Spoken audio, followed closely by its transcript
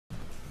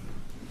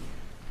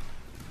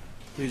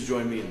Please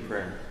join me in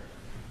prayer.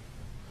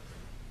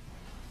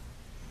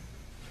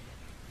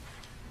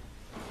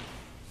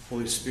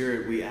 Holy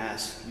Spirit, we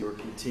ask your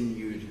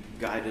continued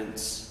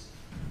guidance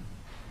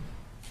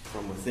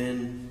from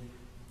within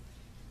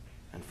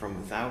and from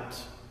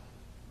without,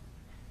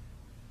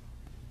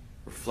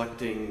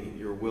 reflecting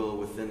your will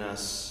within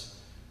us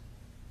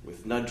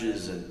with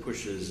nudges and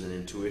pushes and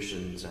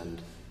intuitions,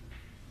 and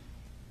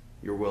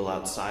your will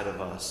outside of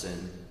us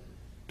and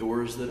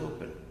doors that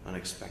open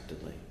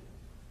unexpectedly.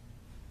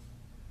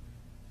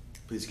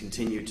 Please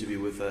continue to be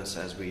with us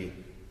as we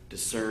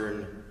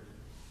discern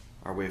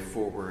our way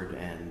forward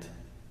and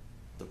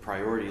the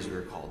priorities we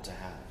are called to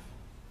have.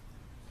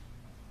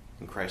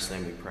 In Christ's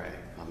name we pray.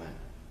 Amen.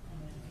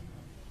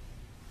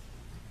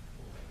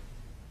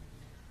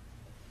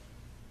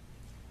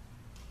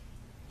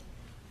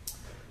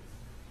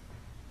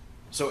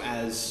 So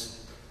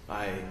as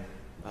I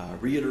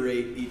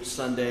reiterate each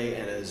Sunday,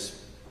 and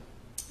as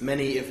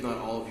many, if not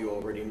all of you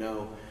already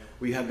know,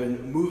 we have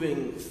been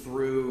moving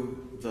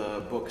through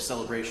the book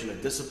Celebration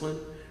of Discipline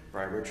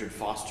by Richard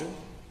Foster.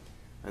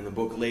 And the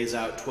book lays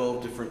out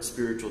 12 different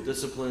spiritual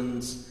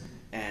disciplines,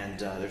 and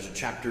there's a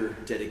chapter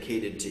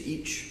dedicated to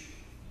each.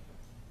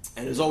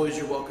 And as always,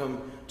 you're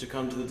welcome to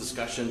come to the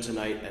discussion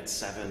tonight at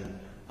 7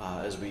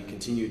 as we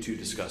continue to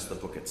discuss the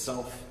book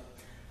itself.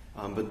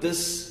 But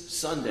this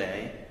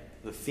Sunday,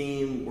 the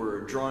theme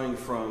we're drawing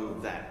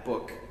from that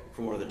book,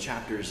 from one of the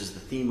chapters, is the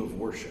theme of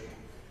worship,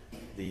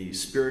 the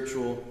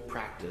spiritual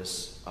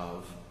practice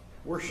of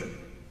worship.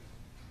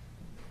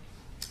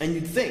 And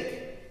you'd think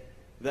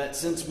that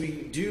since we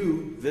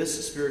do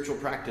this spiritual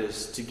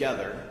practice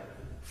together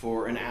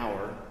for an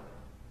hour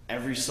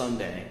every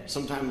Sunday,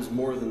 sometimes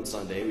more than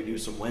Sunday, we do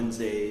some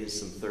Wednesdays,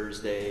 some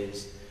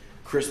Thursdays,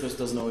 Christmas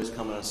doesn't always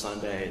come on a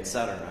Sunday,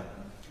 etc.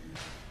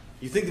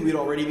 You think that we'd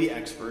already be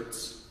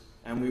experts,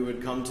 and we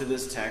would come to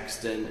this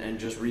text and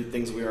just read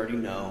things we already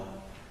know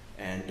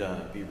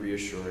and be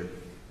reassured.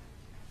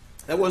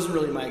 That wasn't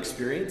really my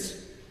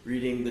experience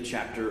reading the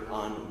chapter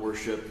on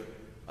worship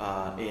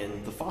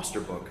in the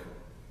Foster book.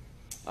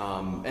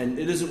 And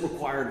it isn't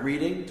required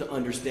reading to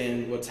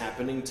understand what's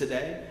happening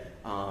today.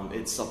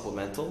 It's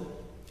supplemental.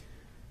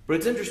 But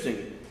it's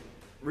interesting.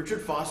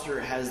 Richard Foster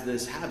has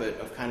this habit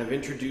of kind of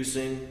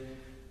introducing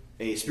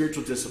a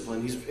spiritual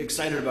discipline. He's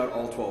excited about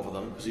all 12 of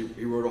them because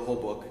he wrote a whole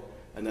book,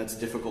 and that's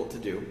difficult to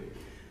do.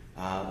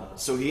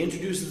 So he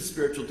introduces the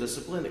spiritual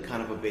discipline at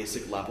kind of a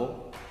basic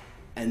level.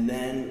 And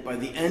then by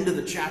the end of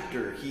the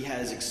chapter, he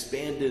has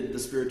expanded the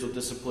spiritual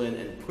discipline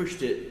and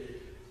pushed it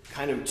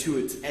kind of to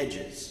its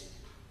edges.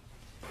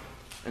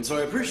 And so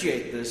I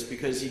appreciate this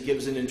because he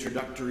gives an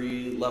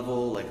introductory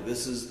level, like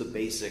this is the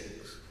basic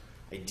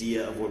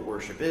idea of what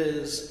worship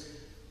is.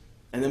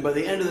 And then by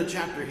the end of the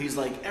chapter, he's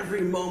like,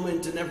 every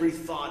moment and every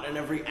thought and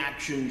every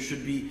action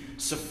should be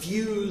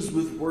suffused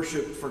with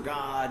worship for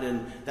God,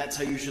 and that's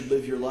how you should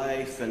live your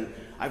life. And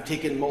I've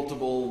taken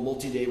multiple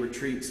multi-day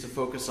retreats to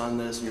focus on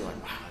this, and you're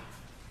like, wow,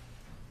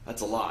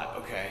 that's a lot,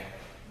 okay.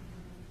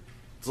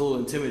 It's a little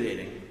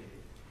intimidating.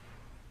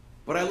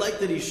 But I like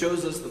that he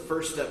shows us the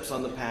first steps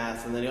on the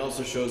path, and then he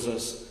also shows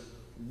us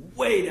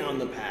way down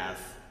the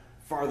path,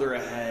 farther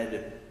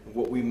ahead,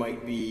 what we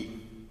might be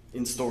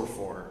in store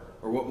for,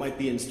 or what might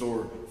be in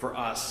store for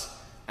us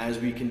as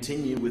we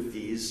continue with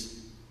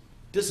these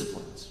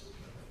disciplines,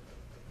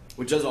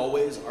 which as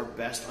always are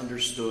best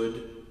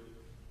understood,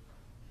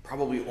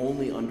 probably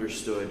only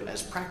understood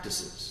as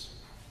practices.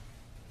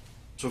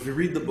 So if you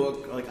read the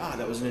book, like,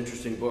 that was an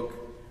interesting book,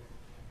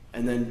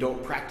 and then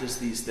don't practice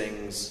these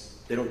things,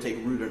 they don't take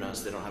root in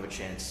us, they don't have a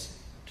chance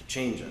to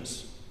change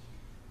us.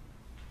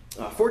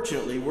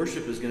 Fortunately,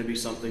 worship is going to be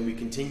something we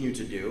continue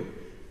to do,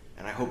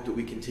 and I hope that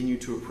we continue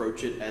to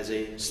approach it as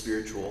a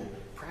spiritual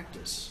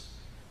practice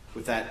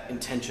with that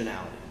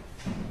intentionality.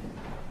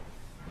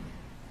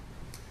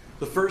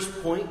 The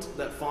first point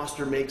that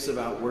Foster makes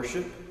about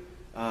worship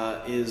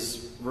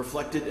is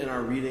reflected in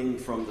our reading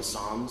from the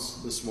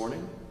Psalms this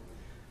morning.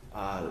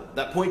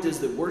 That point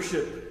is that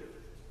worship,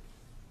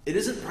 it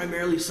isn't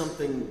primarily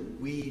something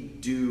we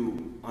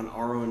do on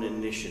our own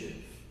initiative.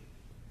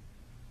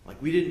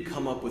 Like, we didn't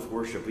come up with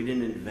worship, we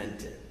didn't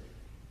invent it.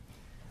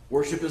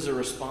 Worship is a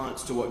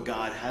response to what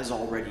God has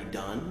already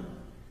done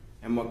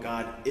and what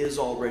God is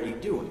already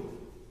doing.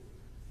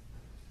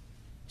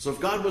 So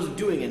if God wasn't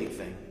doing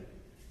anything,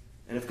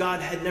 and if God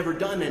had never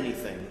done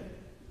anything,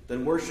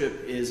 then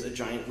worship is a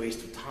giant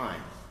waste of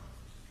time.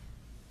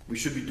 We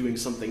should be doing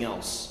something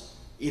else,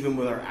 even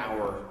with our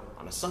hour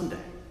on a Sunday.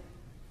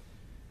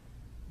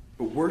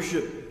 But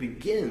worship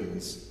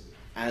begins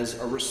as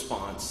a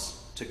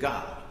response to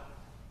God.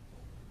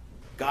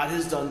 God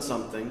has done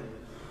something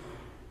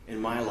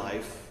in my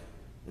life,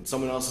 in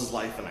someone else's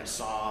life, and I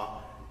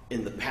saw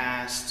in the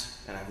past,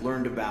 and I've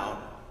learned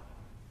about,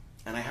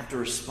 and I have to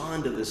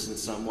respond to this in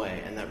some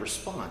way, and that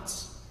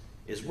response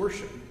is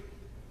worship.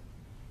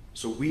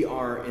 So we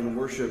are in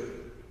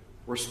worship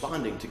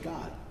responding to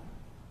God.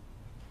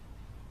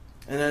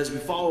 And as we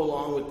follow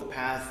along with the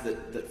path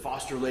that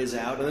Foster lays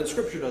out, and that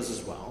Scripture does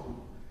as well,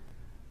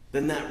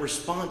 then that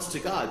response to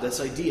God, this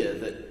idea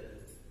that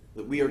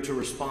that we are to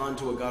respond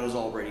to what God is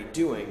already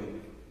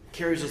doing,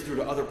 carries us through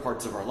to other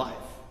parts of our life.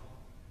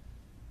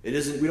 We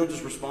don't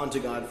just respond to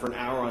God for an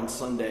hour on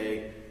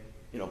Sunday,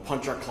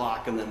 punch our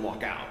clock and then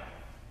walk out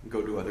and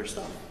go do other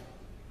stuff.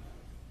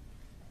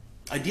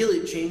 Ideally,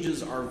 it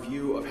changes our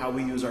view of how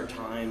we use our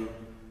time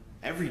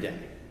every day.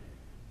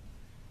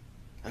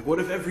 Like, what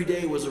if every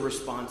day was a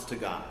response to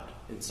God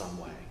in some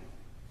way?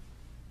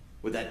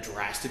 Would that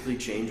drastically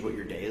change what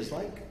your day is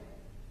like?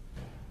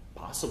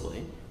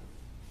 Possibly.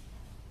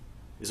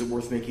 Is it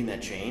worth making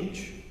that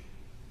change?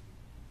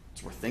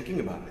 It's worth thinking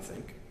about, I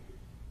think.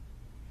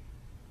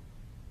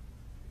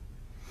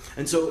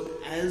 And so,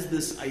 as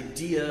this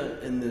idea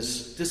and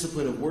this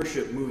discipline of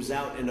worship moves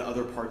out into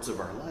other parts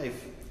of our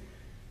life,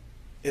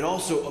 it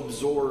also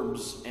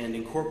absorbs and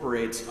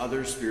incorporates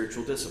other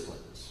spiritual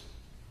disciplines.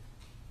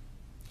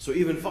 So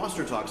even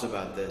Foster talks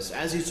about this.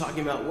 As he's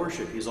talking about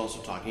worship, he's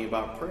also talking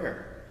about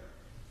prayer,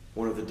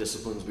 one of the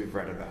disciplines we've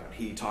read about.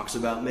 He talks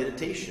about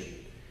meditation.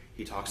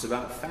 He talks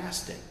about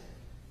fasting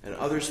and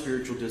other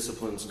spiritual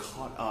disciplines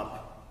caught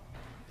up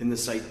in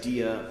this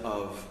idea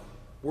of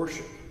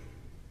worship.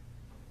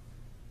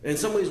 And in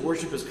some ways,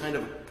 worship is kind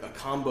of a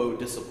combo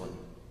discipline.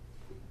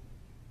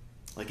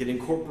 Like, it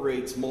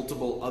incorporates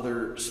multiple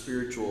other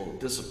spiritual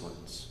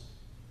disciplines.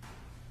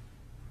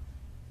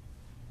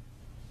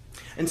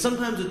 And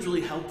sometimes it's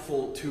really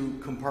helpful to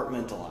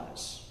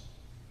compartmentalize.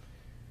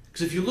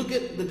 Because if you look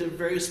at the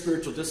various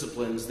spiritual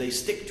disciplines, they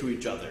stick to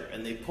each other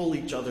and they pull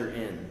each other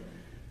in.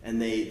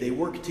 And they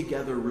work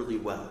together really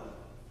well.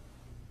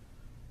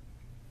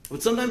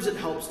 But sometimes it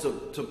helps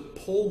to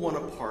pull one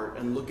apart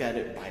and look at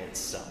it by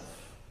itself.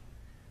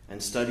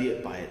 And study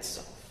it by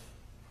itself.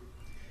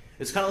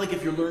 It's kind of like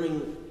if you're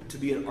learning to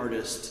be an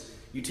artist,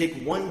 you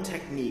take one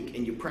technique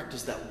and you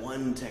practice that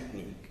one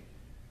technique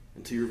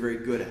until you're very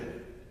good at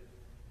it.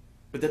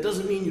 But that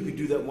doesn't mean you could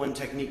do that one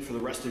technique for the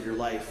rest of your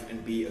life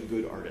and be a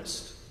good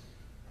artist.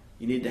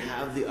 You need to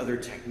have the other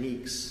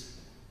techniques.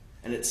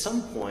 And at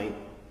some point,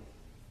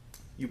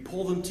 you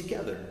pull them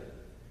together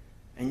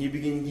and you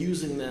begin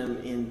using them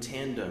in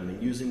tandem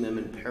and using them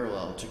in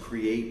parallel to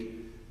create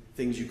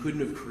things you couldn't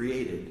have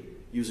created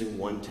using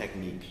one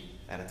technique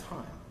at a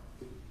time.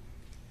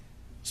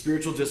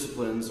 Spiritual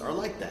disciplines are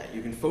like that.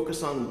 You can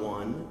focus on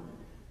one,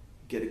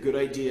 get a good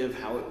idea of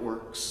how it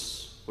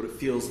works, what it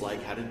feels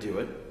like, how to do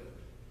it.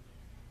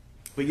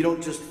 But you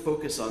don't just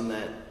focus on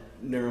that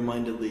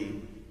narrow-mindedly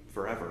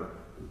forever.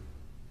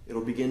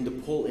 It'll begin to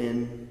pull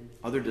in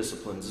other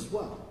disciplines as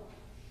well.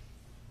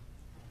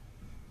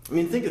 I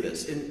mean, think of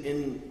this.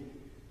 In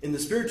the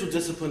spiritual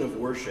discipline of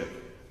worship,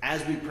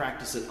 as we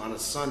practice it on a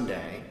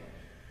Sunday,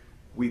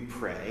 we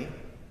pray,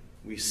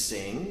 we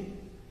sing,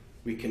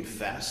 we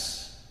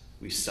confess,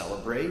 we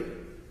celebrate,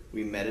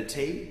 we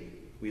meditate,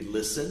 we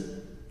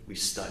listen, we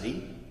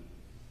study.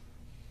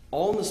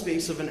 All in the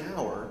space of an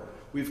hour,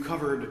 we've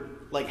covered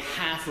like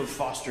half of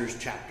Foster's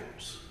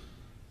chapters.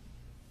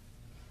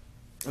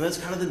 And that's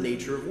kind of the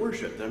nature of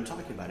worship that I'm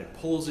talking about. It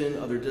pulls in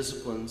other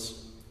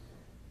disciplines.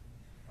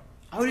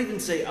 I would even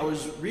say, I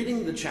was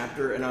reading the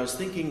chapter and I was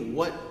thinking,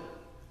 what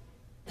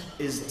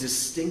is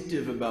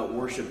distinctive about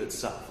worship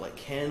itself? Like,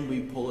 can we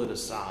pull it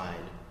aside,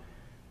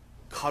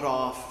 cut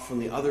off from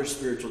the other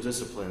spiritual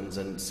disciplines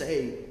and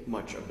say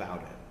much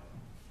about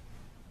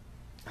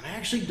it? And I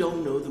actually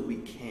don't know that we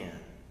can.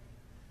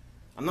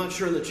 I'm not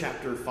sure in the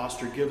chapter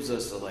Foster gives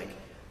us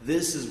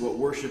this is what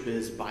worship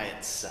is by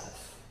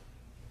itself.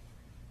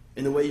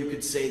 In the way you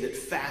could say that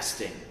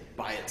fasting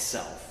by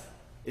itself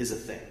is a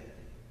thing.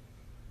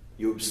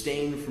 You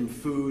abstain from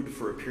food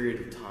for a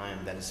period of time,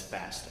 that is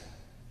fasting.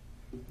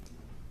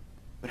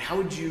 But how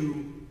would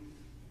you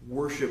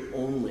worship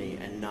only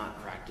and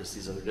not practice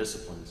these other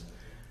disciplines?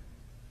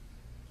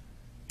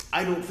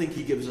 I don't think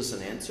he gives us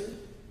an answer.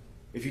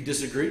 If you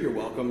disagree, you're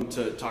welcome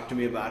to talk to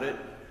me about it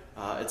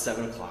at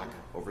 7 o'clock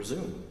over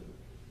Zoom.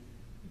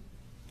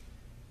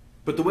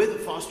 But the way that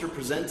Foster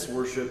presents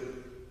worship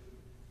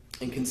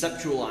and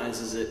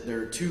conceptualizes it, there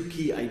are two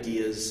key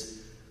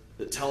ideas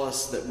that tell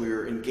us that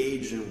we're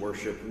engaged in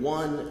worship.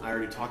 One, I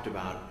already talked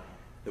about,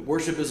 that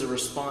worship is a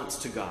response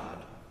to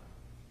God.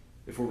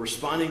 If we're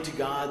responding to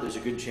God, there's a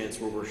good chance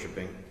we're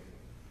worshiping.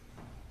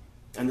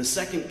 And the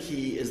second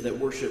key is that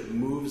worship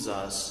moves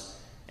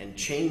us and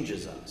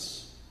changes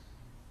us.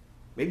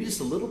 Maybe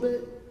just a little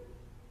bit.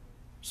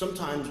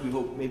 Sometimes we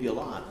hope maybe a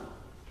lot.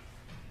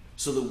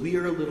 So that we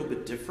are a little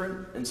bit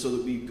different, and so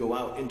that we go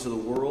out into the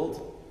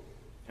world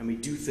and we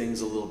do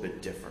things a little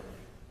bit differently.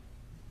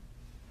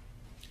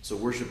 So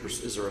worship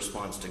is a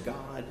response to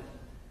God,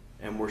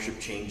 and worship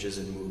changes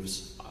and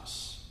moves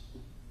us.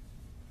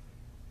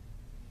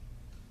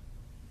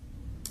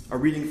 Our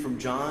reading from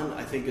John,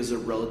 I think, is a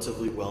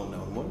relatively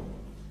well-known one.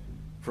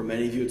 For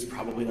many of you, it's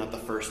probably not the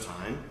first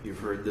time you've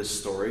heard this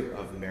story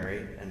of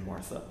Mary and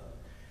Martha.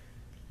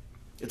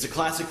 It's a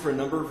classic for a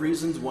number of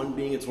reasons, one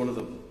being it's one of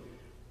the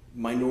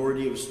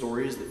minority of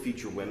stories that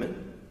feature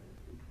women.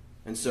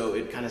 And so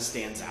it kind of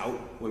stands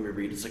out when we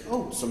read. It's like,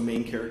 oh, some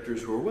main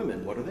characters who are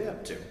women. What are they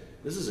up to?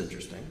 This is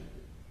interesting.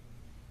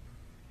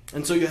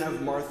 And so you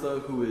have Martha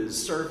who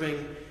is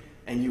serving,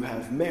 And you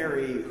have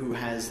Mary, who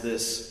has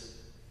this,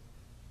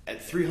 at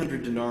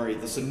 300 denarii,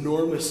 this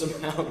enormous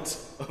amount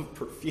of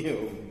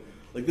perfume.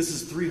 Like, this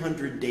is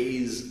 300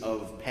 days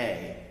of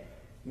pay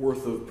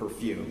worth of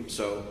perfume.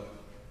 So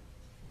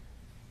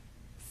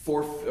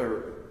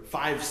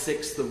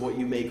 5/6 of what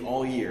you make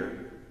all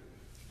year,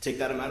 take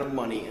that amount of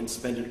money and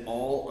spend it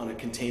all on a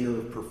container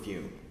of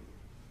perfume.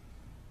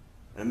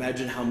 And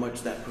imagine how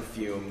much that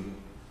perfume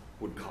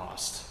would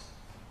cost.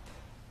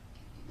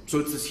 So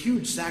it's this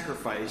huge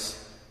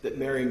sacrifice that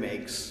Mary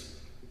makes,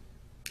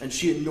 and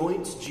she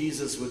anoints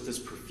Jesus with this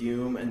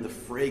perfume, and the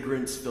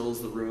fragrance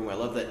fills the room. I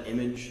love that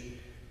image.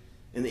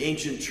 In the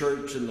ancient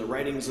church and the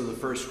writings of the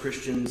first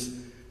Christians,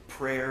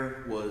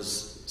 prayer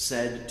was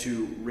said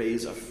to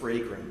raise a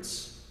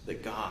fragrance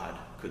that God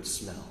could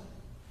smell.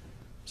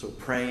 So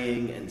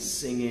praying and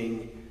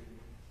singing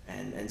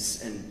and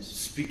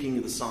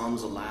speaking the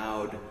Psalms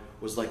aloud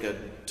was like a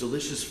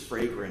delicious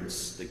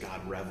fragrance that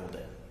God reveled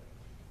in.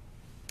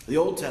 The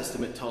Old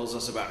Testament tells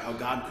us about how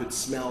God could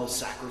smell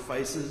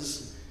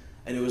sacrifices,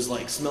 and it was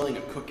like smelling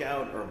a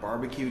cookout or a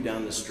barbecue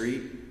down the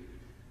street.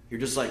 You're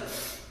just like,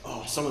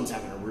 oh, someone's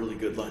having a really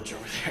good lunch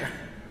over there.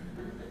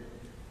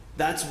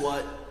 That's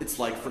what it's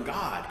like for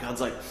God.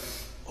 God's like,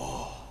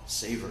 oh,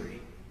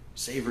 savory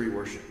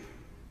worship.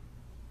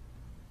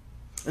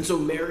 And so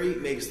Mary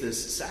makes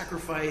this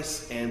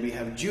sacrifice, and we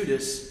have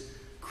Judas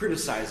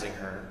criticizing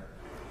her.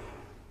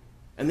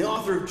 And the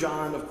author of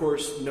John, of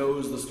course,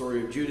 knows the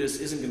story of Judas,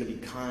 isn't going to be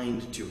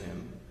kind to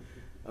him.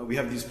 We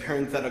have these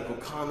parenthetical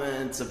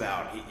comments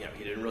about,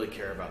 he didn't really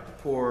care about the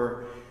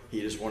poor.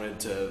 He just wanted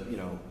to,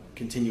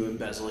 continue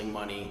embezzling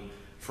money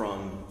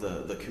from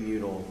the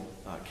communal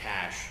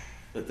cash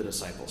that the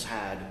disciples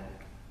had.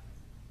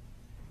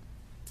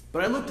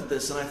 But I looked at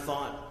this and I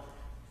thought,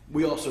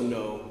 we also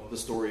know the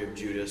story of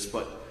Judas,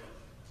 but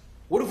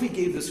what if we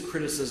gave this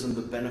criticism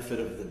the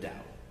benefit of the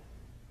doubt?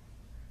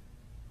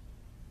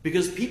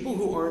 Because people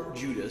who aren't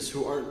Judas,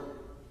 who aren't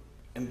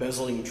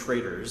embezzling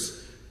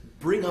traitors,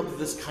 bring up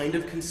this kind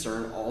of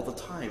concern all the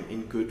time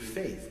in good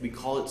faith. We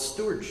call it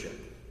stewardship.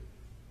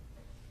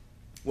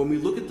 When we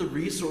look at the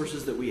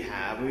resources that we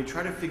have, and we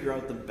try to figure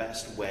out the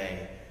best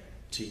way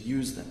to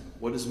use them,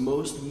 what is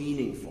most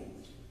meaningful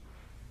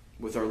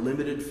with our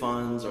limited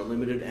funds, our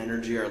limited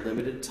energy, our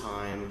limited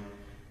time.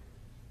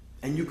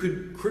 And you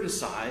could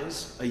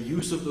criticize a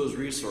use of those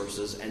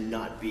resources and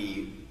not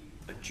be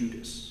a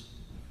Judas.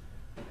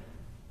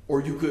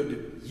 Or you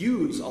could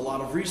use a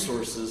lot of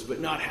resources but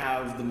not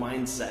have the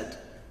mindset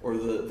or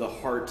the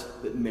heart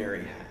that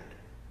Mary had.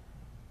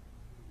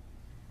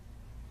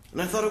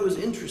 And I thought it was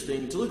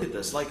interesting to look at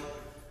this. Like,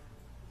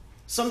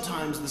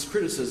 sometimes this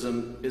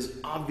criticism is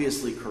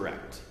obviously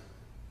correct.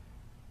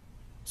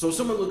 So if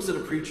someone looks at a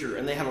preacher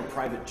and they have a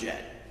private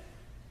jet,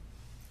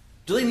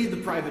 do they need the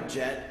private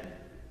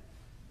jet?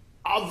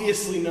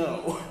 Obviously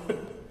no.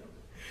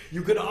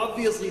 You could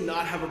obviously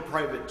not have a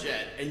private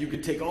jet, and you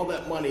could take all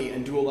that money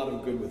and do a lot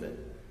of good with it.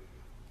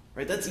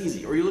 Right? That's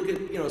easy. Or you look at,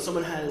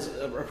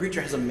 a preacher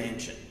has a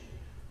mansion,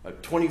 a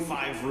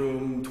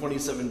 25-room,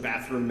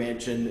 27-bathroom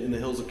mansion in the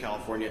hills of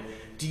California.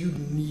 Do you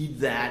need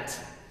that?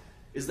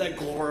 Is that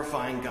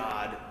glorifying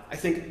God? I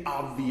think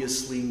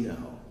obviously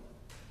no.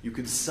 You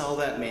could sell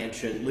that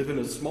mansion, live in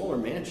a smaller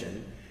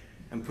mansion,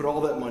 and put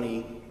all that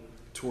money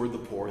toward the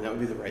poor, and that would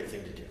be the right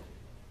thing to do.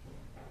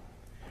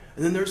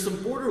 And then there's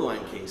some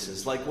borderline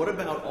cases, like what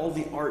about all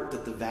the art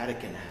that the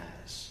Vatican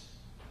has?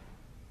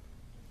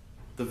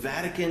 The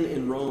Vatican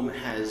in Rome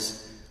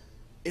has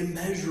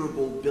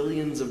immeasurable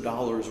billions of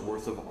dollars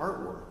worth of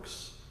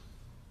artworks.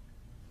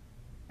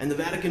 And the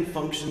Vatican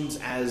functions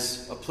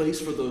as a place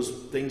for those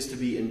things to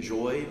be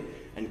enjoyed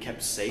and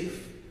kept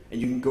safe.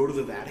 And you can go to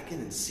the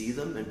Vatican and see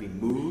them and be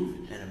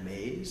moved and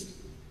amazed.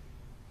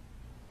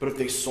 But if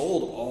they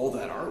sold all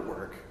that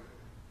artwork,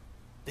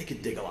 they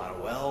could dig a lot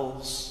of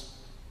wells.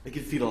 They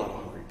could feed a lot of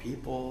hungry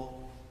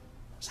people.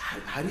 So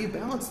how do you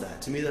balance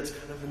that? To me, that's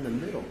kind of in the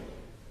middle.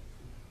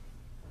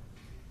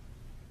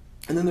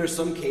 And then there's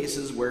some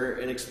cases where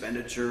an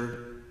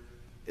expenditure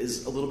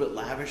is a little bit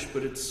lavish,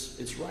 but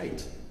it's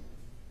right.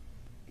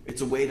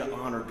 It's a way to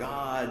honor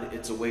God,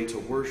 it's a way to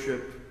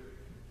worship,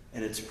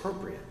 and it's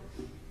appropriate.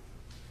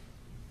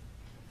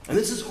 And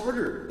this is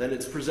harder than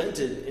it's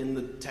presented in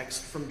the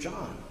text from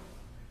John.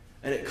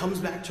 And it comes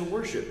back to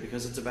worship,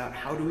 because it's about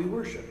how do we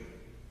worship?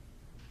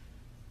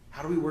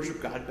 How do we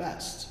worship God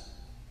best?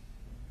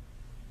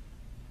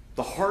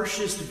 The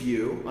harshest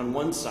view, on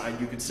one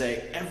side, you could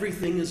say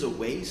everything is a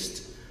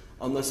waste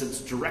unless it's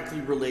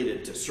directly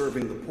related to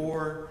serving the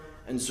poor,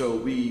 and so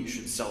we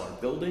should sell our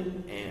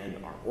building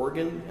and our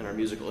organ and our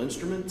musical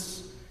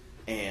instruments,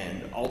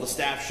 and all the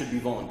staff should be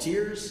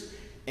volunteers,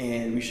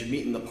 and we should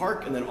meet in the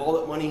park, and then all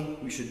that money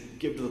we should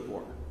give to the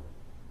poor.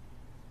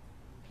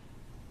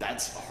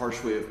 That's a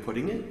harsh way of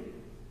putting it.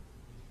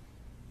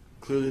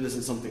 Clearly it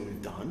isn't something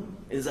we've done.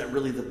 Is that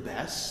really the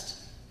best?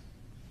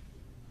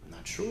 I'm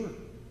not sure.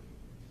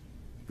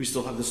 We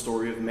still have the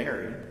story of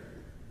Mary,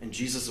 and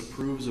Jesus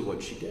approves of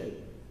what she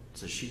did.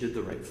 Says she did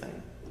the right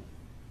thing.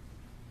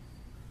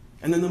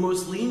 And then the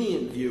most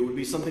lenient view would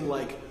be something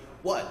like,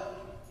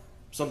 what?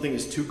 Something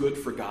is too good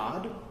for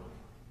God?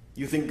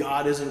 You think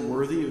God isn't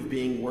worthy of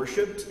being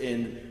worshipped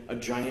in a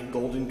giant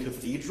golden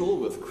cathedral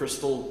with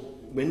crystal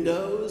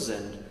windows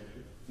and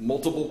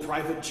multiple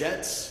private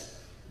jets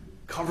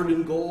covered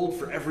in gold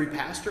for every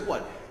pastor?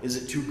 What? Is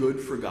it too good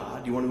for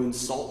God? You want to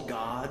insult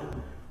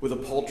God with a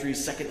paltry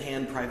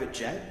second-hand private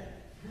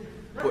jet?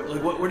 What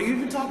are you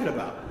even talking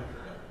about?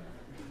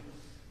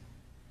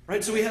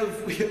 Right? So we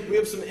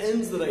have some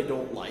ends that I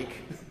don't like,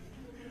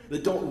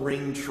 that don't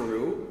ring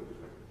true,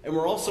 and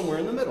we're all somewhere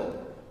in the middle.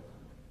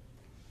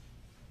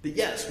 That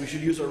yes, we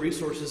should use our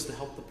resources to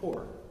help the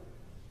poor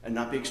and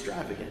not be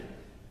extravagant.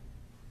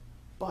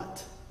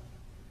 But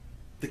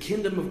the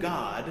kingdom of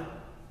God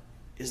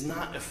is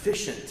not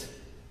efficient.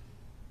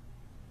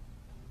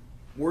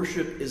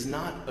 Worship is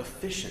not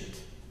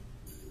efficient.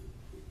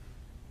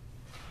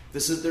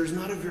 There's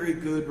not a very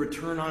good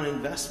return on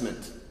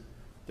investment.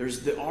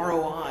 The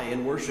ROI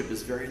in worship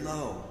is very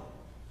low.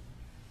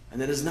 And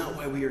that is not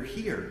why we are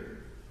here.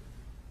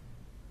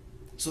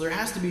 So there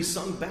has to be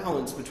some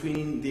balance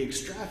between the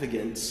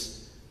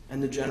extravagance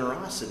and the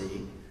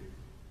generosity.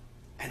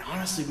 And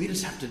honestly, we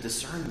just have to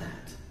discern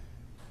that.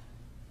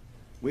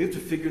 We have to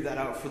figure that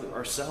out for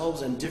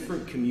ourselves, and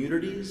different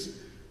communities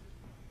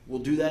will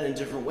do that in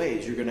different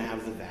ways. You're going to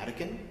have the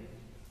Vatican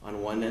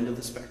on one end of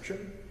the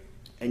spectrum,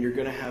 and you're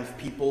going to have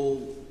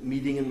people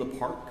meeting in the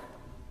park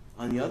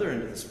on the other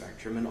end of the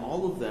spectrum, and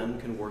all of them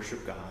can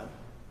worship God.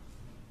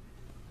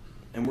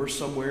 And we're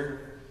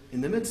somewhere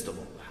in the midst of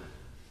all that.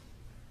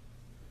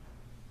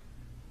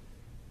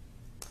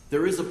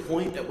 There is a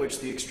point at which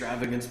the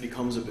extravagance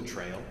becomes a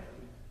betrayal.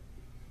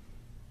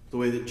 The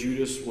way that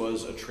Judas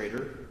was a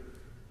traitor,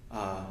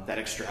 that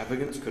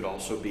extravagance could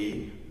also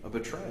be a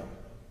betrayal.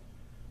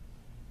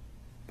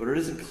 But it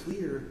isn't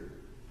clear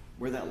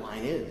where that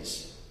line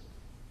is.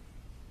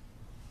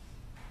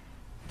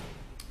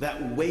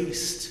 That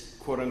waste,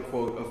 quote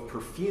unquote, of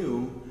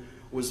perfume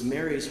was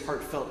Mary's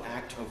heartfelt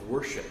act of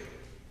worship.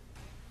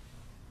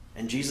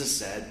 And Jesus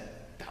said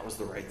that was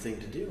the right thing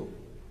to do.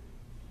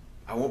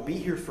 I won't be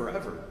here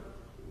forever.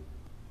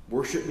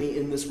 Worship me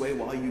in this way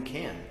while you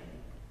can.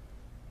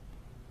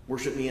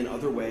 Worship me in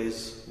other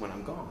ways when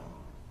I'm gone.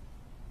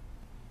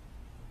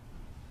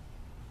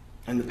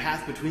 And the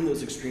path between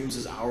those extremes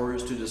is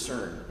ours to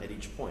discern at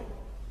each point.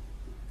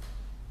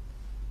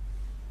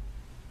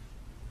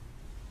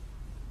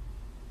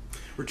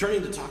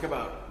 Returning to talk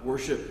about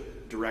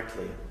worship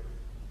directly.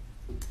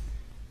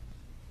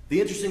 The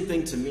interesting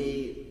thing to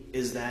me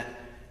is that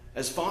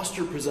as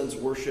Foster presents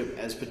worship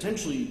as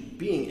potentially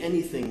being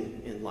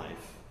anything in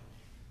life,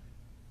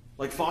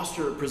 like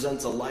Foster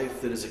presents a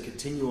life that is a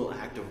continual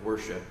act of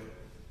worship.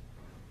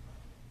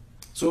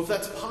 So if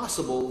that's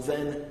possible,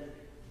 then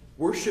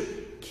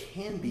worship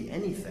can be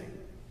anything.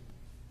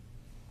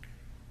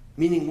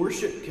 Meaning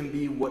worship can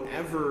be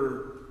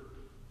whatever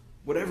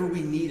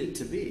we need it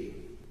to be.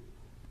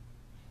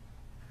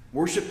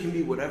 Worship can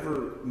be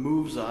whatever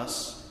moves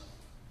us,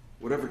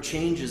 whatever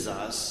changes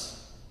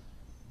us,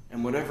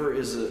 and whatever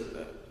is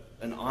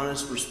an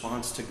honest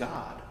response to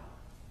God.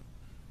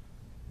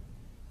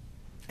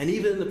 And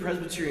even in the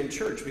Presbyterian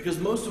Church, because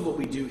most of what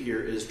we do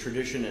here is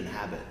tradition and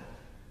habit.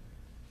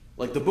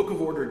 Like the Book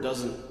of Order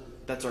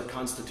that's our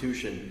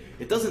constitution,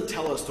 it doesn't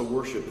tell us to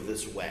worship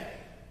this way.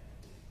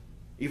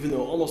 Even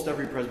though almost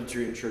every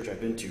Presbyterian church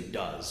I've been to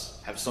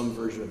does have some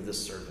version of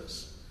this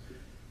service.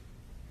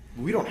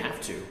 We don't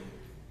have to.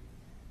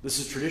 This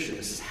is tradition,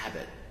 this is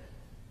habit.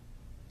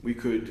 We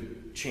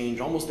could change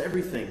almost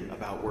everything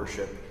about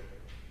worship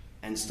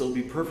and still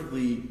be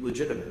perfectly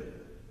legitimate.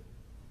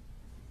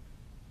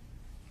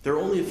 There are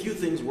only a few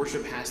things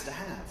worship has to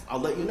have. I'll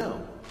let you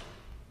know,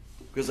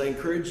 because I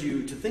encourage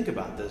you to think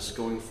about this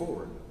going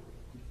forward.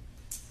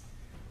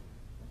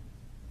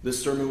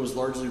 This sermon was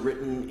largely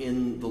written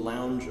in the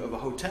lounge of a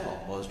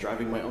hotel while I was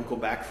driving my uncle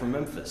back from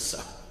Memphis,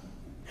 so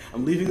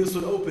I'm leaving this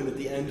one open at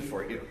the end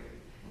for you.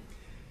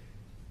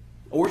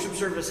 A worship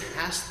service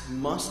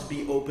must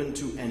be open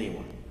to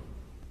anyone.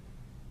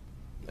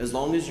 As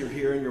long as you're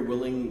here and you're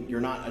willing, you're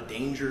not a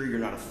danger, you're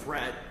not a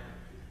threat.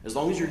 As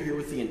long as you're here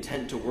with the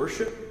intent to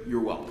worship,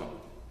 you're welcome,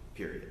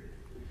 period.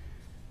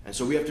 And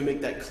so we have to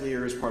make that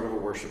clear as part of a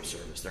worship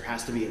service. There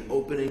has to be an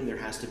opening, there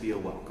has to be a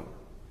welcome.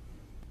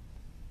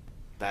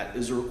 That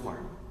is a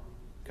requirement,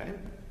 okay?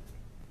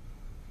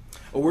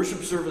 A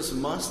worship service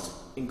must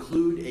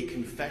include a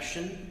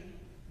confession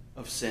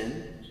of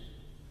sin.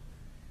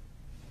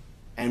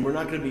 And we're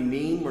not going to be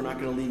mean, we're not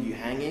going to leave you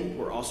hanging,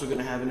 we're also going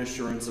to have an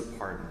assurance of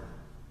pardon.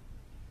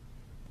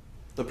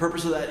 The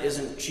purpose of that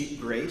isn't cheap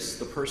grace.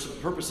 The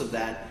purpose of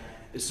that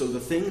is so the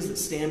things that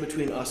stand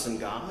between us and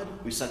God,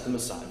 we set them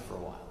aside for a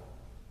while.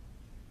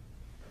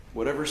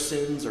 Whatever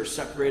sins are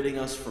separating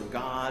us from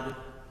God,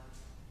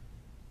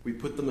 we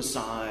put them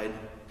aside,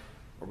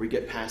 or we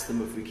get past them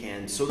if we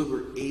can, so that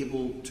we're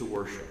able to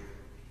worship.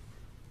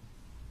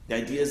 The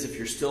idea is if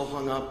you're still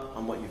hung up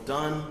on what you've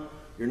done,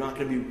 you're not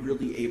going to be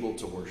really able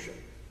to worship.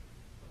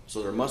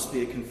 So there must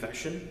be a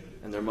confession,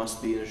 and there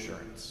must be an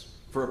assurance,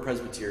 for a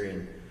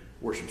Presbyterian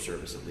worship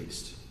service at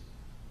least.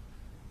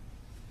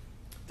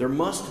 There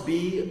must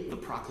be the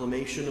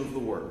proclamation of the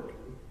word.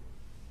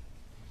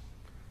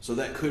 So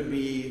that could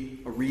be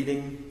a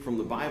reading from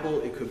the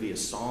Bible, it could be a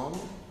song,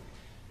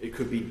 it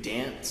could be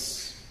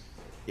dance,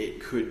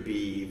 it could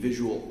be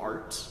visual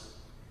art,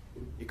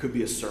 it could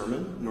be a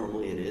sermon,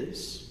 normally it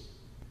is.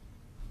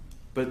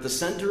 But at the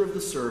center of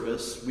the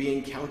service, we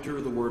encounter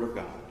the Word of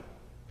God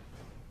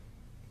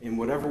in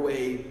whatever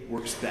way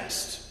works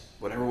best,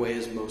 whatever way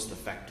is most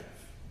effective.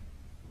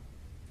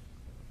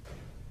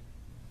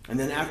 And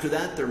then after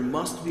that, there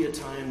must be a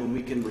time when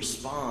we can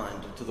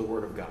respond to the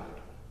Word of God.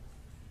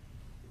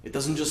 It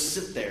doesn't just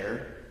sit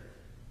there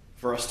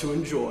for us to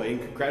enjoy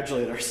and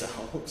congratulate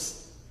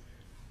ourselves.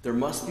 There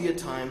must be a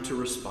time to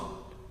respond.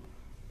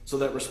 So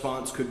that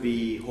response could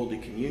be Holy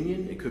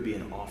Communion, it could be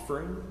an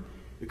offering,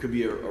 it could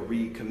be a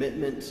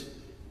recommitment.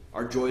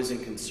 Our joys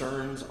and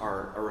concerns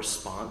are a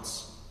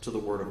response to the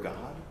Word of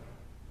God.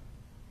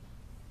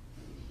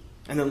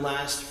 And then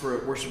last, for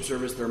a worship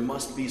service, there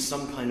must be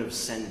some kind of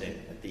sending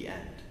at the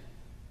end.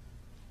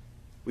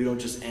 We don't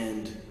just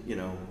end,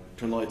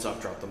 turn the lights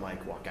off, drop the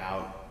mic, walk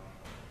out.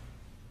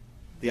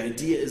 The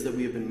idea is that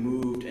we have been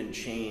moved and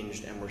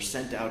changed, and we're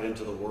sent out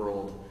into the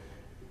world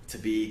to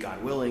be,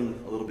 God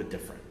willing, a little bit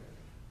different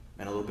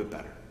and a little bit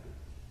better.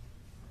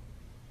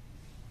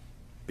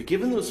 But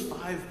given those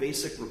 5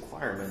 basic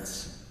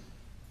requirements,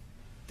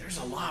 there's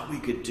a lot we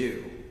could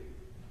do.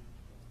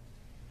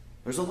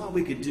 There's a lot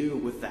we could do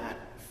with that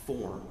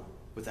form,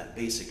 with that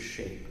basic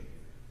shape.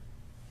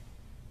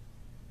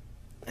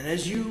 And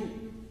as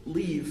you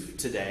leave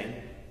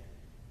today,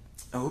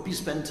 I hope you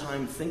spend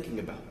time thinking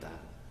about that.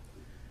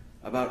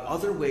 About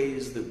other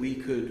ways that we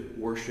could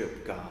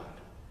worship God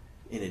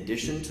in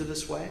addition to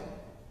this way,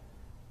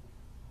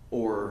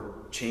 or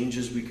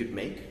changes we could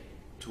make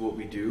to what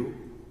we do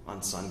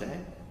on Sunday.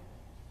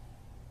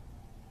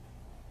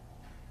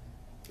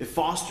 If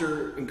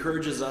Foster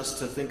encourages us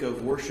to think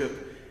of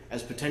worship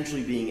as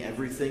potentially being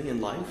everything in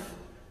life,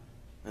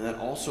 and that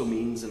also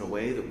means in a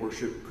way that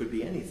worship could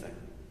be anything.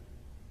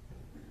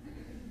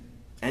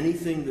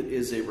 Anything that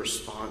is a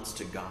response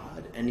to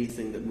God,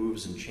 anything that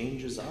moves and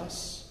changes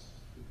us,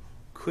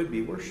 could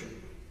be worship.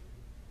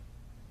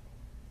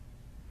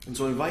 And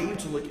so I invite you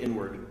to look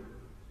inward,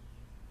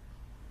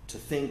 to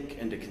think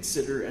and to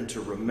consider and to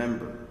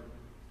remember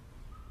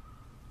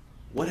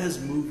what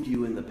has moved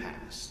you in the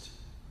past.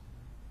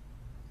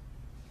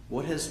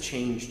 What has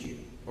changed you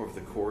over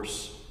the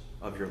course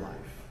of your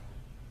life?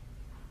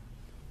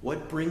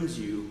 What brings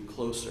you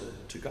closer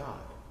to God?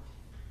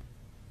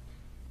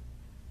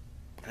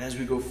 And as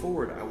we go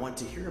forward, I want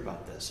to hear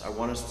about this. I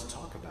want us to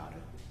talk about it.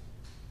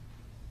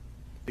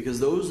 Because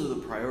those are the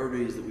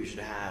priorities that we should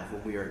have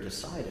when we are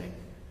deciding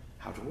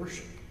how to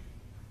worship.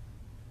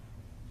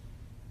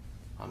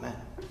 Amen.